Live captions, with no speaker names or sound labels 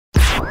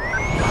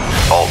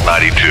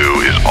92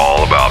 is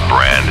all about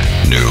brand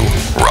new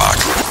rock.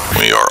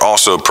 We are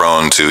also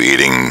prone to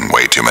eating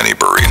way too many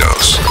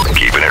burritos.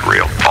 Keeping it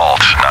real.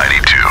 Vault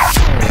 92.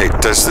 Hey,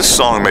 does this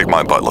song make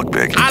my butt look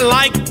big? I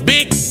like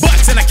big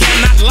butts and I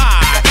cannot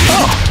lie.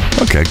 Oh,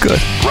 okay, good.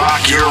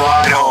 Rock your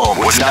ride home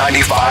with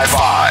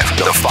 95.5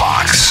 The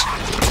Fox.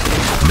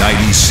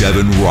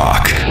 97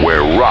 Rock,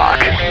 where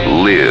rock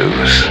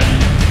lives.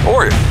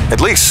 Or at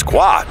least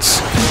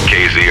squats.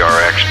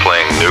 KZRX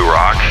playing new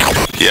rock?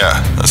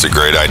 Yeah, that's a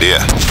great idea.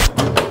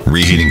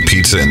 Reheating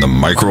pizza in the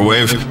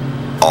microwave?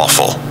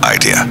 Awful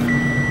idea.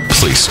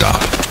 Please stop.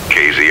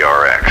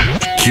 KZRX.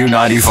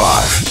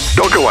 Q95.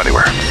 Don't go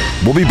anywhere.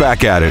 We'll be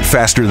back at it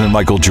faster than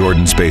Michael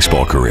Jordan's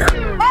baseball career.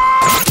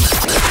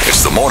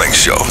 It's the morning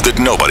show that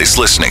nobody's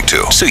listening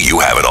to, so you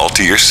have it all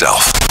to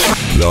yourself.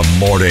 The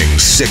Morning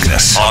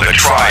Sickness On the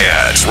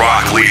Triads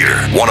Rock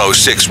Leader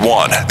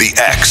 106.1 The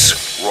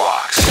X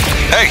Rocks.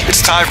 Hey,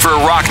 it's time for a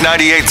Rock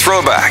 98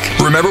 throwback.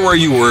 Remember where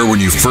you were when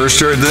you first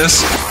heard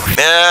this?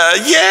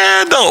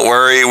 Yeah, don't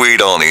worry, we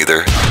don't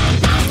either.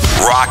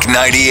 Rock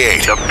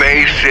 98, the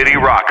Bay City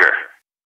Rocker.